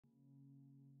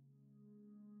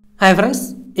Hi friends,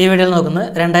 ഈ വീഡിയോയിൽ നോക്കുന്നത്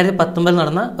 2019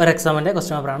 നടന്ന ഒരു എക്സാമിന്റെ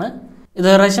ക്വസ്റ്റ്യൻ പേപ്പർ ആണ്. ഇത്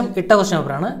ഒരു പ്രാവശ്യം ഇട്ട ക്വസ്റ്റ്യൻ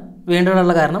പേപ്പർ ആണ്.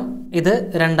 വീണ്ടുമുള്ള കാരണം ഇത്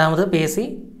രണ്ടാമത് PSC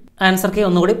ആൻസർ കീ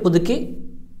ഒന്നുകൂടി പുതുക്കി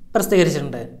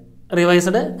പ്രസിദ്ധീകരിച്ചിട്ടുണ്ട്.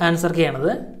 റിവൈസ്ഡ് ആൻസർ കീ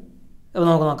ആണിത്. ഇത്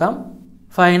നമുക്ക് നോക്കാം.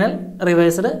 ഫൈനൽ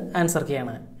റിവൈസ്ഡ് ആൻസർ കീ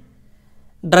ആണ്.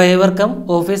 Driver cum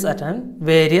office attend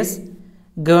various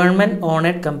government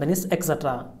honoured companies etcetera.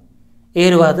 ഈ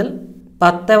ഒരു വാതിൽ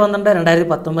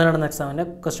 10/12/2019 നടന്ന എക്സാമിന്റെ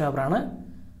ക്വസ്റ്റ്യൻ പേപ്പർ ആണ്.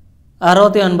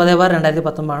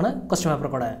 69/2019 ആണ് ക്വസ്റ്റ്യൻ പേപ്പർ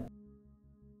കൂടെ.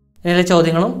 ഇതിലെ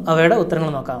ചോദ്യങ്ങളും അവയുടെ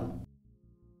ഉത്തരങ്ങളും നോക്കാം.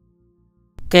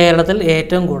 കേരളത്തിൽ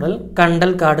ഏറ്റവും കൂടുതൽ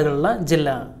കണ്ടൽ കാടുകളുള്ള ജില്ല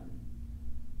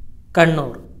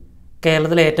കണ്ണൂർ.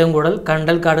 കേരളത്തിലെ ഏറ്റവും കൂടുതൽ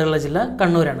കണ്ടൽ കാടുകളുള്ള ജില്ല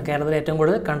കണ്ണൂരാണ്. കേരളത്തിലെ ഏറ്റവും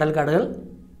കൂടുതൽ കണ്ടൽ കാടുകൾ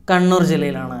കണ്ണൂർ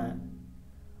ജില്ലയിലാണ്.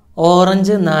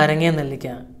 ഓറഞ്ച്, നാരങ്ങ, നെല്ലിക്ക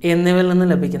എന്നിവയിൽ നിന്ന്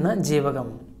ലഭിക്കുന്ന ജീവകം.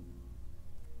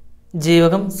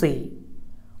 ജീവകം സി.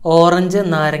 ഓറഞ്ച്,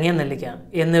 നാരങ്ങ, നെല്ലിക്ക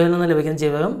എന്നിവയിൽ നിന്ന് ലഭിക്കുന്ന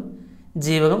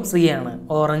ജീവകം സി ആണ്.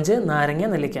 ഓറഞ്ച്, നാരങ്ങ,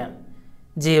 നെല്ലിക്ക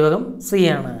ജീവകം സി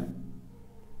ആണ്.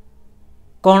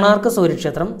 കൊണാർക്ക്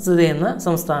സൂര്യക്ഷേത്രം സ്ഥിതി ചെയ്യുന്ന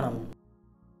സംസ്ഥാനം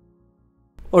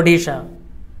ഒഡീഷ.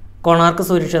 കൊണാർക്ക്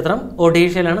സൂര്യക്ഷേത്രം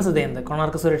ഒഡീഷയിലാണ് സ്ഥിതി ചെയ്യുന്നത്.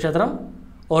 കൊണാർക്ക് സൂര്യക്ഷേത്രം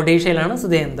ഒഡീഷയിലാണ്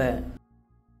സ്ഥിതി ചെയ്യുന്നത്.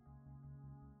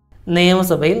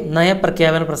 നിയമസഭയിൽ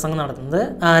നയപ്രഖ്യാപന പ്രസംഗം നടത്തുന്നത്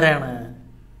ആരാണ്?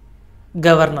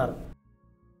 ഗവർണർ.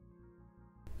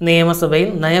 നിയമസഭയിൽ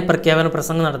നയപ്രഖ്യാപന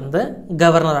പ്രസംഗം നടത്തുന്നത്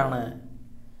ഗവർണറാണ്.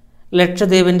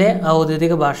 ലക്ഷദ്വീപിൻ്റെ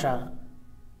ഔദ്യോഗിക ഭാഷ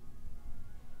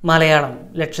മലയാളം.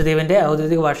 ലക്ഷദ്വീപിൻ്റെ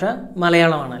ഔദ്യോഗിക ഭാഷ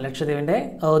മലയാളമാണ്. ലക്ഷദ്വീപിൻ്റെ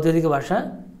ഔദ്യോഗിക ഭാഷ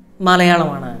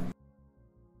മലയാളമാണ്.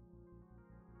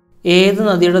 ഏത്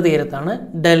നദിയുടെ തീരത്താണ്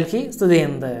ഡൽഹി സ്ഥിതി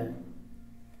ചെയ്യുന്നത്?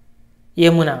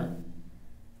 യമുന.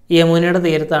 യമുനയുടെ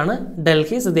തീരത്താണ്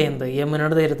ഡൽഹി സ്ഥിതി ചെയ്യുന്നത്.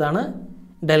 യമുനയുടെ തീരത്താണ്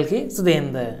ഡൽഹി സ്ഥിതി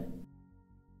ചെയ്യുന്നത്.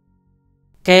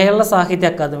 കേരള സാഹിത്യ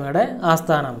അക്കാദമിയുടെ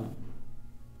ആസ്ഥാനം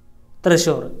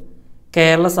തൃശ്ശൂർ.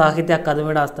 കേരള സാഹിത്യ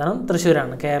അക്കാദമിയുടെ ആസ്ഥാനം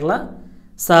തൃശ്ശൂരാണ്. കേരള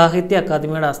സാഹിത്യ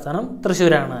അക്കാദമിയുടെ ആസ്ഥാനം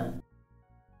തൃശ്ശൂരാണ്.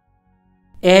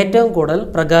 ഏറ്റവും കൂടുതൽ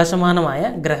പ്രകാശമാനമായ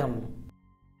ഗ്രഹം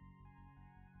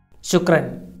ശുക്രൻ.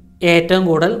 ഏറ്റവും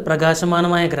കൂടുതൽ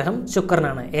പ്രകാശമാനമായ ഗ്രഹം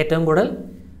ശുക്രനാണ്. ഏറ്റവും കൂടുതൽ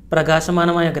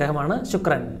പ്രകാശമാനമായ ഗ്രഹമാണ്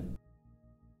ശുക്രൻ.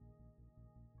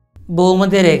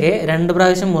 ഭൂമധ്യരേഖയെ 2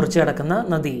 പ്രാവശ്യം മുറിച്ചു കടക്കുന്ന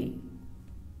നദി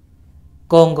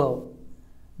കോങ്കോ.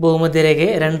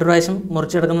 ഭൂമധ്യരേഖയെ 2 പ്രാവശ്യം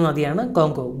മുറിച്ചു കടക്കുന്ന നദിയാണ്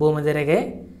കോങ്കോ. ഭൂമധ്യരേഖയെ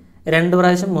 2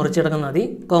 പ്രാവശ്യം മുറിച്ചു കടക്കുന്ന നദി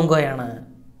കോങ്കോയാണ്.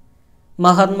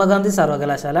 മഹാത്മാഗാന്ധി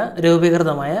സർവകലാശാല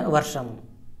രൂപീകൃതമായ വർഷം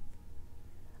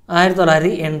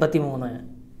 1983.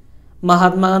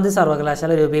 മഹാത്മാഗാന്ധി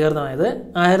സർവകലാശാല രൂപീകൃതമായത്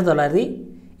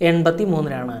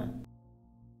 1983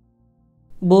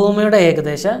 ഭൂമിയുടെ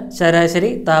ഏകദേശ ശരാശരി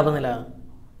താപനില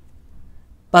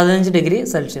 15 ഡിഗ്രി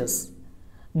സെൽഷ്യസ്.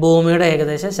 ഭൂമിയുടെ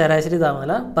ഏകദേശ ശരാശരി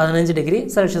താപനില 15 ഡിഗ്രി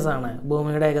സെൽഷ്യസ് ആണ്.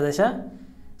 ഭൂമിയുടെ ഏകദേശ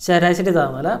ശരാശരി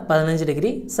താപനില 15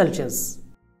 ഡിഗ്രി സെൽഷ്യസ്.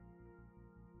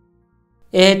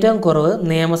 ഏറ്റവും കുറവ്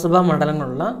നിയമസഭാ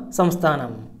മണ്ഡലങ്ങളുള്ള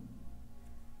സംസ്ഥാനം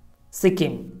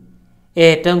സിക്കിം.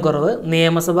 ഏറ്റവും കുറവ്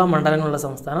നിയമസഭാ മണ്ഡലങ്ങളുള്ള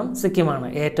സംസ്ഥാനം സിക്കിമാണ്.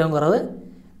 ഏറ്റവും കുറവ്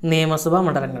നിയമസഭാ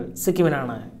മണ്ഡലങ്ങൾ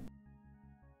സിക്കിമിനാണ്.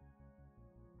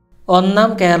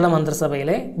 1ാം കേരള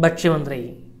മന്ത്രിസഭയിലെ ഭക്ഷ്യമന്ത്രി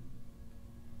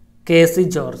KC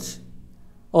ജോർജ്.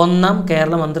 1ാം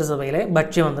കേരള മന്ത്രിസഭയിലെ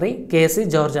ഭക്ഷ്യമന്ത്രി KC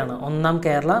ജോർജ് ആണ്. 1ാം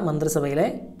കേരള മന്ത്രിസഭയിലെ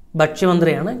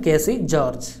ഭക്ഷ്യമന്ത്രിയാണ് KC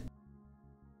ജോർജ്.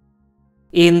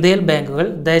 ഇന്ത്യയിൽ ബാങ്കുകൾ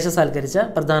ദേശസാൽക്കരിച്ച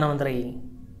പ്രധാനമന്ത്രി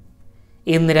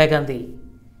ഇന്ദിരാഗാന്ധി.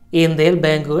 ഇന്ത്യയിൽ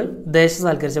ബാങ്കുകൾ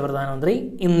ദേശസാൽക്കരിച്ച പ്രധാനമന്ത്രി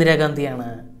ഇന്ദിരാഗാന്ധിയാണ്.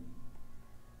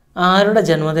 ആരുടെ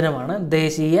ജന്മദിനമാണ്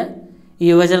ദേശീയ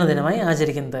യുവജന ദിനമായി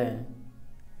ആചരിക്കുന്നത്?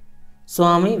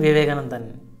 സ്വാമി വിവേകാനന്ദൻ.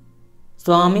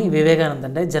 സ്വാമി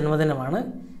വിവേകാനന്ദൻ്റെ ജന്മദിനമാണ്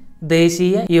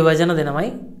ദേശീയ യുവജന ദിനമായി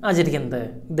ആചരിക്കുന്നത്.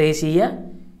 ദേശീയ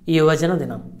യുവജന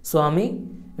ദിനം സ്വാമി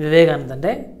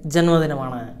വിവേകാനന്ദൻ്റെ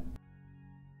ജന്മദിനമാണ്.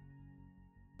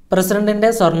 പ്രസിഡന്റിൻ്റെ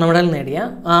സ്വർണ്ണ മെഡൽ നേടിയ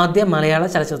ആദ്യ മലയാള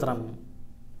ചലച്ചിത്രം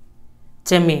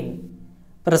ചെമ്മീൻ.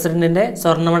 പ്രസിഡന്റിൻ്റെ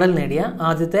സ്വർണ്ണ മെഡൽ നേടിയ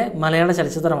ആദ്യത്തെ മലയാള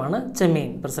ചലച്ചിത്രമാണ് ചെമ്മീൻ.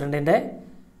 പ്രസിഡന്റിൻ്റെ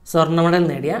സ്വർണ്ണ മെഡൽ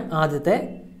നേടിയ ആദ്യത്തെ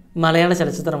മലയാള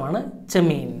ചലച്ചിത്രമാണ്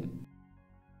ചെമ്മീൻ.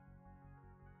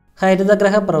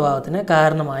 ഹരിതഗ്രഹ പ്രഭാവത്തിന്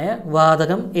കാരണമായ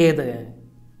വാതകം ഏത്?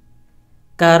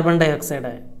 Carbon dye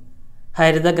oxide.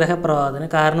 ഹരിതഗ്രഹ പ്രഭാവത്തിന്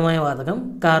കാരണമായ വാതകം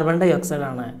കാർബൺ ഡൈ ഓക്സൈഡ്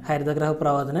ആണ്. ഹരിതഗ്രഹ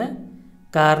പ്രഭാവത്തിന്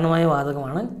കാരണമായ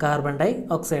വാതകമാണ് കാർബൺ ഡൈ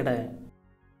ഓക്സൈഡ്.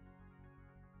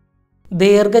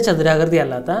 ദീർഘചതുരാകൃതി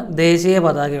അല്ലാത്ത ദേശീയ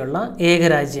പതാകയുള്ള ഏക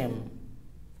രാജ്യം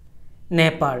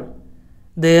നേപ്പാൾ.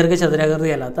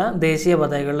 ദീർഘചതുരാകൃതി അല്ലാത്ത ദേശീയ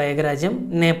പതാകയുള്ള ഏക രാജ്യം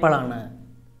നേപ്പാളാണ്.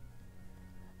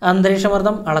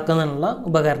 അന്തരീക്ഷമർദ്ദം അളക്കുന്നതിനുള്ള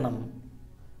ഉപകരണം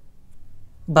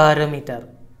ബാരോമീറ്റർ.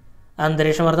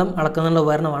 അന്തരീക്ഷമർദ്ദം അളക്കുന്നതിനുള്ള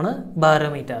ഉപകരണമാണ്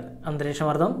ബാരോമീറ്റർ.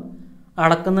 അന്തരീക്ഷമർദ്ദം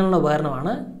അളക്കുന്നതിനുള്ള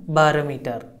ഉപകരണമാണ്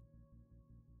ബാരോമീറ്റർ.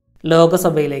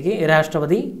 ലോകസഭയിലേക്ക്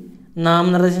രാഷ്ട്രപതി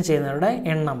നാമനിർദ്ദേശം ചെയ്യുന്നവരുടെ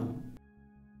എണ്ണം.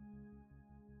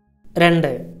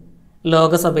 2.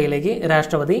 ലോകസഭയിലേക്ക്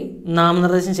രാഷ്ട്രപതി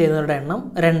നാമനിർദ്ദേശം ചെയ്യുന്നവരുടെ എണ്ണം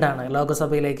 2 ആണ്.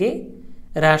 ലോകസഭയിലേക്ക്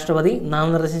രാഷ്ട്രപതി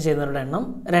നാമനിർദ്ദേശം ചെയ്യുന്നവരുടെ എണ്ണം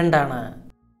 2 ആണ്.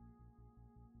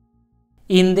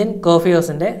 ഇന്ത്യൻ കോഫി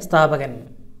ഹൗസിൻ്റെ സ്ഥാപകൻ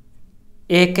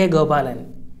AK ഗോപാലൻ.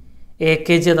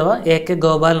 AKG അഥവാ AK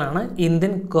ഗോപാലനാണ്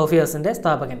ഇന്ത്യൻ കോഫി ഹൗസിൻ്റെ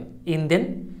സ്ഥാപകൻ. ഇന്ത്യൻ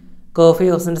കോഫി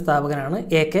ഹൗസിൻ്റെ സ്ഥാപകനാണ്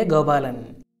AK ഗോപാലൻ.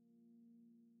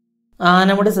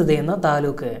 ആനമുടി സ്ഥിതി ചെയ്യുന്ന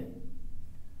താലൂക്ക്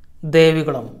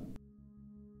ദേവികുളം.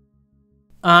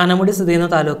 ആനമുടി സ്ഥിതി ചെയ്യുന്ന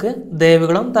താലൂക്ക്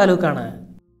ദേവികുളം താലൂക്കാണ്.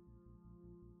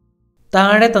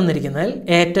 താഴെ തന്നിരിക്കുന്നതിൽ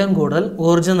ഏറ്റവും കൂടുതൽ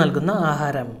ഊർജ്ജം നൽകുന്ന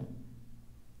ആഹാരം.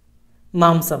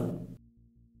 മാംസം.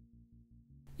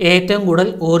 ഏറ്റവും കൂടുതൽ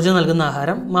ഊർജ്ജം നൽകുന്ന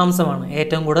ആഹാരം മാംസമാണ്.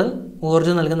 ഏറ്റവും കൂടുതൽ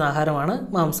ഊർജ്ജം നൽകുന്ന ആഹാരമാണ്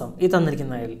മാംസം ഈ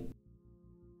തന്നിരിക്കുന്നതിൽ.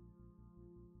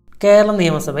 കേരള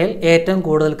നിയമസഭയിൽ ഏറ്റവും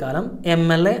കൂടുതൽ കാലം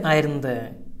MLA ആയിരുന്നത്.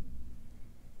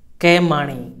 KM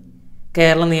മാണി.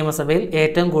 കേരള നിയമസഭയിൽ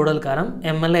ഏറ്റവും കൂടുതൽ കാലം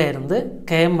MLA ആയിരുന്നത്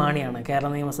KM മാണിയാണ്. കേരള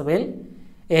നിയമസഭയിൽ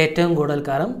ഏറ്റവും കൂടുതൽ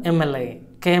കാലം MLA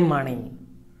KM മാണി.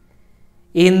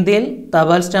 ഇന്ത്യയിൽ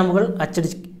തപാൽ സ്റ്റാമ്പുകൾ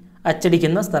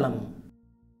അച്ചടിക്കുന്ന സ്ഥലം.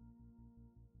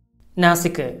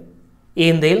 നാസിക്.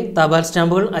 ഇന്ത്യയിൽ തപാൽ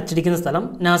സ്റ്റാമ്പുകൾ അച്ചടിക്കുന്ന സ്ഥലം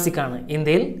നാസിക്കാണ്.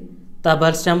 ഇന്ത്യയിൽ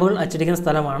തപാൽ സ്റ്റാമ്പുകൾ അച്ചടിക്കുന്ന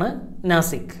സ്ഥലമാണ്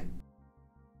നാസിക്.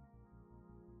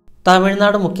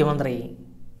 തമിഴ്നാട് മുഖ്യമന്ത്രി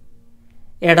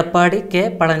എടപ്പാടി K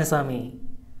പളനിസ്വാമി.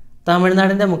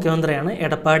 തമിഴ്നാടിൻ്റെ മുഖ്യമന്ത്രിയാണ്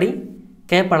എടപ്പാടി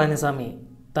K പളനിസ്വാമി.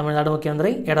 തമിഴ്നാട്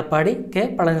മുഖ്യമന്ത്രി Edappadi K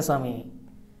Palaniswami.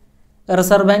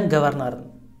 Reserve bank governor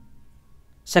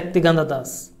Shaktikanta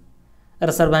Das.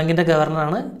 Reserve ബാങ്കിൻ്റെ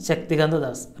ഗവർണറാണ് ശക്തികാന്ത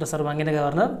ദാസ്. റിസർവ് ബാങ്കിൻ്റെ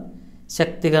ഗവർണർ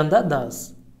ശക്തികാന്ത ദാസ്.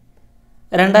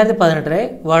 2018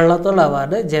 വള്ളത്തോൾ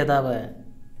അവാർഡ് ജേതാവ്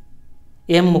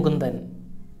M മുകുന്ദൻ.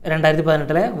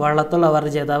 2018 വള്ളത്തോൾ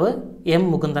അവാർഡ് ജേതാവ് M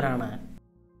മുകുന്ദനാണ്.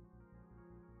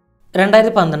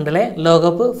 2012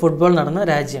 ലോകകപ്പ് ഫുട്ബോൾ നടന്ന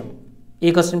രാജ്യം. ഈ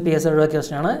ക്വസ്റ്റ്യൻ PSC ഒഴിവാക്കിയ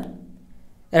ക്വസ്റ്റ്യനാണ്.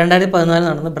 2014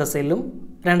 നടന്ന ബ്രസീലിലും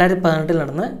 2018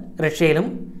 നടന്ന റഷ്യയിലും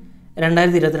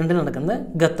 2022 നടക്കുന്നത്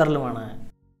ഖത്തറിലുമാണ്.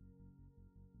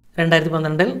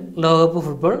 2012 ലോകകപ്പ്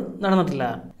ഫുട്ബോൾ നടന്നിട്ടില്ല.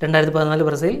 2014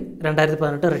 ബ്രസീൽ,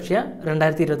 2018 റഷ്യ,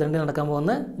 2022 നടക്കാൻ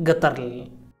പോകുന്ന ഖത്തറിൽ.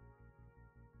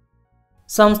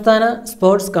 സംസ്ഥാന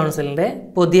സ്പോർട്സ് കൗൺസിലിൻ്റെ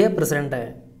പുതിയ പ്രസിഡന്റ്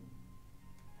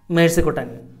മേഴ്സിക്കുട്ടൻ.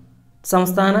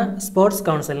 സംസ്ഥാന സ്പോർട്സ്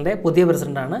കൗൺസിലിൻ്റെ പുതിയ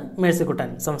പ്രസിഡന്റാണ് മേഴ്സിക്കുട്ടൻ.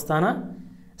 സംസ്ഥാന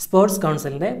സ്പോർട്സ്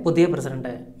കൗൺസിലിൻ്റെ പുതിയ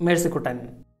പ്രസിഡന്റ് മേഴ്സിക്കുട്ടൻ.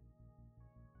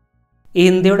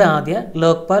 ഇന്ത്യയുടെ ആദ്യ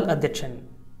ലോക്പാൽ അധ്യക്ഷൻ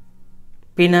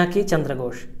പിനാക്കി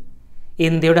ചന്ദ്രഘോഷ്.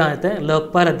 ഇന്ത്യയുടെ ആദ്യത്തെ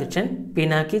ലോക്പാൽ അധ്യക്ഷൻ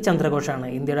പിനാക്കി ചന്ദ്രഘോഷാണ്.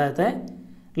 ഇന്ത്യയുടെ ആദ്യത്തെ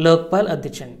ലോക്പാൽ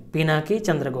അധ്യക്ഷൻ പിനാക്കി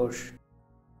ചന്ദ്രഘോഷ്.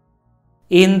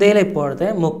 ഇന്ത്യയിലെ ഇപ്പോഴത്തെ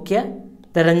മുഖ്യ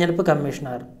തെരഞ്ഞെടുപ്പ്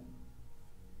കമ്മീഷണർ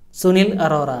സുനിൽ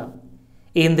അറോറ.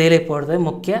 ഇന്ത്യയിലെ ഇപ്പോഴത്തെ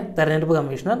മുഖ്യ തെരഞ്ഞെടുപ്പ്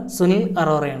കമ്മീഷണർ സുനിൽ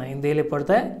അറോറയാണ്. ഇന്ത്യയിലെ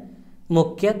ഇപ്പോഴത്തെ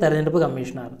മുഖ്യ തെരഞ്ഞെടുപ്പ്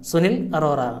കമ്മീഷണർ സുനിൽ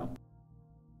അറോറ.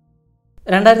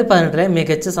 2018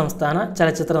 മികച്ച സംസ്ഥാന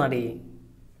ചലച്ചിത്ര നടി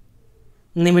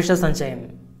നിമിഷ സഞ്ജയൻ.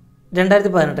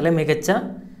 2018 മികച്ച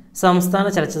സംസ്ഥാന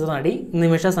ചലച്ചിത്ര നടി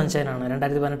നിമിഷ സഞ്ജയനാണ്.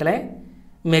 2018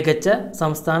 മികച്ച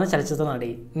സംസ്ഥാന ചലച്ചിത്ര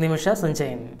നടി നിമിഷ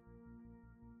സഞ്ജയൻ.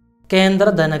 കേന്ദ്ര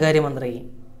ധനകാര്യമന്ത്രി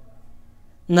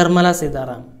നിർമ്മല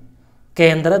സീതാറാം.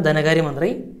 കേന്ദ്ര ധനകാര്യമന്ത്രി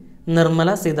നിർമ്മല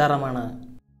സീതാറാമാണ്.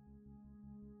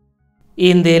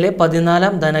 ഇന്ത്യയിലെ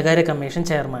 14ാം ധനകാര്യ കമ്മീഷൻ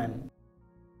ചെയർമാൻ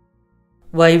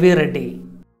YV റെഡ്ഡി.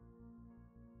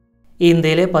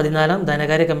 ഇന്ത്യയിലെ 14ാം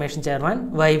ധനകാര്യ കമ്മീഷൻ ചെയർമാൻ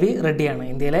YV റെഡ്ഡിയാണ്.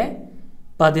 ഇന്ത്യയിലെ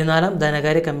 14ാം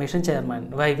ധനകാര്യ കമ്മീഷൻ ചെയർമാൻ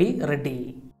YV റെഡ്ഡി.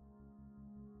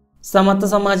 സമത്വ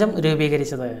സമാജം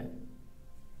രൂപീകരിച്ചത്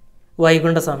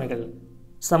വൈകുണ്ഠസ്വാമികൾ.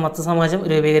 സമത്വ സമാജം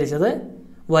രൂപീകരിച്ചത്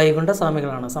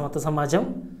വൈകുണ്ഠസ്വാമികളാണ്. സമത്വ സമാജം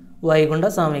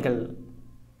വൈകുണ്ഠസ്വാമികൾ.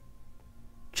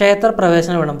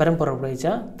 ക്ഷേത്രപ്രവേശന വിളംബരം പുറപ്പെടുവിച്ച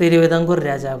തിരുവിതാംകൂർ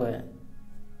രാജാവ്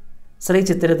ശ്രീ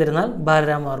ചിത്തിര തിരുനാൾ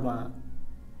ബാലരാമവർമ്മ.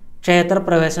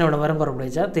 ക്ഷേത്രപ്രവേശന വിളംബരം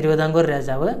പുറപ്പെടുവിച്ച തിരുവിതാംകൂർ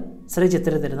രാജാവ് ശ്രീ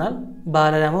ചിത്തിര തിരുനാൾ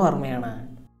ബാലരാമവർമ്മയാണ്.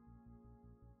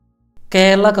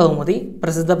 കേരള കൗമുദി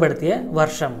പ്രസിദ്ധപ്പെടുത്തിയ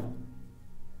വർഷം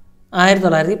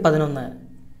 1911.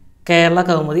 കേരള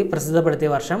കൗമുദി പ്രസിദ്ധപ്പെടുത്തിയ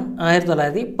വർഷം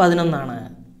 1911.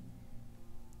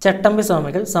 ചട്ടമ്പി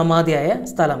സ്വാമികൾ സമാധിയായ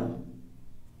സ്ഥലം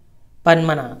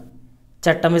പന്മന.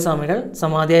 ചട്ടമ്പി സ്വാമികൾ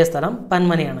സമാധിയായ സ്ഥലം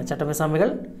പന്മനയാണ്. ചട്ടമ്പി സ്വാമികൾ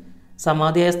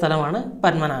സമാധിയായ സ്ഥലമാണ്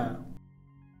പന്മന.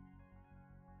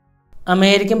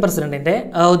 അമേരിക്കൻ പ്രസിഡന്റിൻ്റെ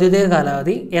ഔദ്യോഗിക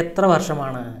കാലാവധി എത്ര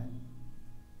വർഷമാണ്?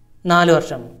 4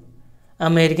 വർഷം.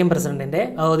 അമേരിക്കൻ പ്രസിഡന്റിൻ്റെ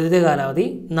ഔദ്യോഗിക കാലാവധി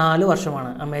 4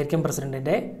 വർഷമാണ്. അമേരിക്കൻ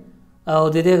പ്രസിഡന്റിൻ്റെ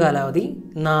ഔദ്യോഗിക കാലാവധി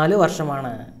 4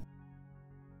 വർഷമാണ്.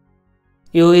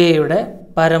 UAEയുടെ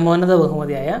പരമോന്നത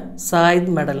ബഹുമതിയായ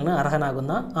സായിദ് മെഡലിന്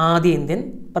അർഹനാകുന്ന ആദ്യ ഇന്ത്യൻ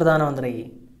പ്രധാനമന്ത്രി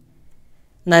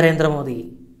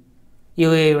നരേന്ദ്രമോദി.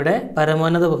 UAEയുടെ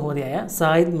പരമോന്നത ബഹുമതിയായ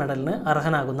സായിദ് മെഡലിന്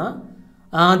അർഹനാകുന്ന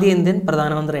ആദ്യ ഇന്ത്യൻ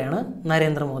പ്രധാനമന്ത്രിയാണ്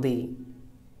നരേന്ദ്രമോദി.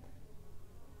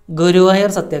 ഗുരുവായൂർ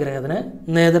സത്യാഗ്രഹത്തിന്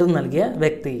നേതൃത്വം നൽകിയ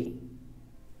വ്യക്തി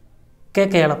കെ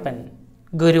കേളപ്പൻ.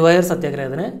 ഗുരുവായൂർ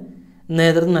സത്യാഗ്രഹത്തിന്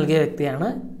നേതൃത്വം നൽകിയ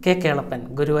വ്യക്തിയാണ് കെ കേളപ്പൻ.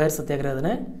 ഗുരുവായൂർ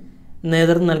സത്യാഗ്രഹത്തിന്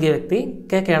നേതൃത്വം നൽകിയ വ്യക്തി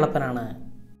കെ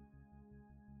കേളപ്പനാണ്.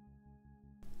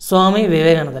 സ്വാമി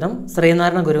വിവേകാനന്ദനും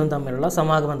ശ്രീനാരായണ ഗുരുവും തമ്മിലുള്ള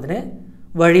സമാഗമനത്തിന്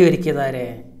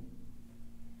വഴിയൊരുക്കിയതാരെ?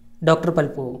 ഡോക്ടർ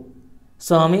പൽപ്പു.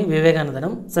 സ്വാമി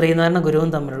വിവേകാനന്ദനും ശ്രീനാരായണ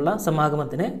ഗുരുവും തമ്മിലുള്ള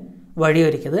സമാഗമത്തിന്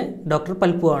വഴിയൊരുക്കിയത് ഡോക്ടർ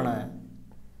പൽപ്പു ആണ്.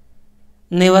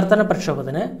 നിവർത്തന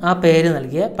പ്രക്ഷോഭത്തിന് ആ പേര്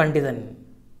നൽകിയ പണ്ഡിതൻ?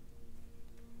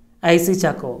 IC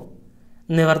ചാക്കോ.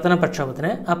 നിവർത്തന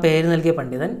പ്രക്ഷോഭത്തിന് ആ പേര് നൽകിയ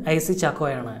പണ്ഡിതൻ IC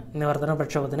ചാക്കോയാണ്. നിവർത്തന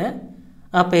പ്രക്ഷോഭത്തിന്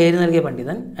ആ പേര് നൽകിയ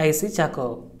പണ്ഡിതൻ IC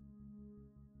ചാക്കോ.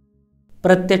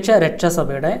 പ്രത്യക്ഷ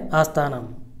രക്ഷാസഭയുടെ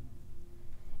ആസ്ഥാനം?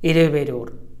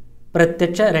 ഇരവിപേരൂർ.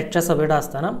 പ്രത്യക്ഷ രക്ഷാസഭയുടെ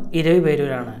ആസ്ഥാനം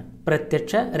ഇരവിപേരൂരാണ്.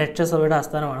 പ്രത്യക്ഷ രക്ഷാസഭയുടെ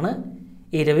ആസ്ഥാനമാണ്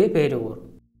ഇരവിപേരൂർ.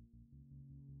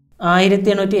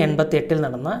 1888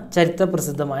 നടന്ന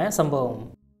ചരിത്രപ്രസിദ്ധമായ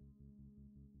സംഭവം?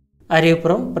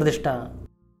 അരിവിപ്പുറം പ്രതിഷ്ഠ.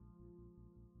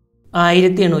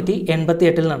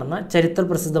 1888 നടന്ന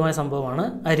ചരിത്രപ്രസിദ്ധമായ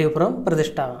സംഭവമാണ് അരിവിപ്പുറം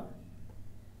പ്രതിഷ്ഠ.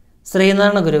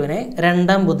 ശ്രീനാരായണ ഗുരുവിനെ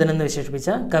രണ്ടാം ബുദ്ധൻ എന്ന് വിശേഷിപ്പിച്ച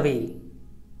കവി?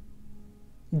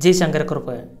 G.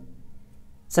 ശങ്കരക്കുറുപ്പ്.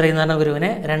 ശ്രീനാരായണ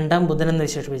ഗുരുവിനെ രണ്ടാം ബുദ്ധൻ എന്ന്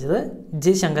വിശേഷിപ്പിച്ചത്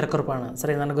G. ശങ്കരക്കുറുപ്പാണ്.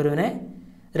 ശ്രീനാരായണ ഗുരുവിനെ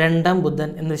രണ്ടാം ബുദ്ധൻ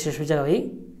എന്ന് വിശേഷിപ്പിച്ച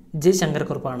കവി G.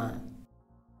 ശങ്കരക്കുറുപ്പാണ്.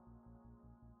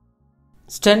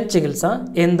 സ്റ്റെന്റ് ചികിത്സ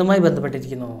എന്തുമായി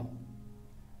ബന്ധപ്പെട്ടിരിക്കുന്നു?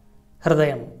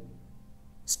 ഹൃദയം.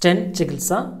 സ്റ്റെന്റ്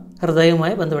ചികിത്സ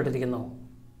ഹൃദയവുമായി ബന്ധപ്പെട്ടിരിക്കുന്നു.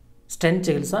 സ്റ്റെന്റ്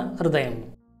ചികിത്സ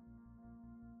ഹൃദയം.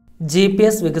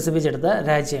 GPS വികസിപ്പിച്ചെടുത്ത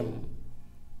രാജ്യം?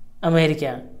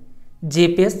 അമേരിക്ക.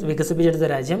 GPS വികസിപ്പിച്ചെടുത്ത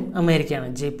രാജ്യം അമേരിക്കയാണ്.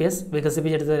 GPS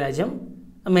വികസിപ്പിച്ചെടുത്ത രാജ്യം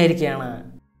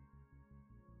അമേരിക്കയാണ്.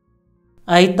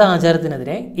 അയിത്ത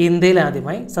ആചാരത്തിനെതിരെ ഇന്ത്യയിൽ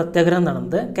ആദ്യമായി സത്യാഗ്രഹം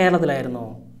നടന്നത്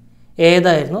കേരളത്തിലായിരുന്നു.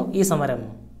 ഏതായിരുന്നു ഈ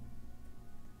സമരം?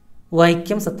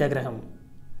 വൈക്കം സത്യാഗ്രഹം.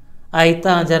 അയിത്ത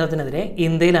ആചാരത്തിനെതിരെ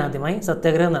ഇന്ത്യയിൽ ആദ്യമായി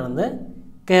സത്യാഗ്രഹം നടന്നത്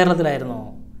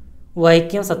കേരളത്തിലായിരുന്നു.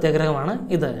 വൈക്കം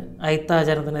സത്യാഗ്രഹമാണ് ഇത്. അയിത്ത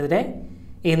ആചാരത്തിനെതിരെ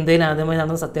ഇന്ത്യയിൽ ആദ്യമായി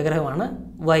നടന്ന സത്യാഗ്രഹമാണ്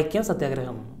വൈക്കം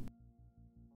സത്യാഗ്രഹം.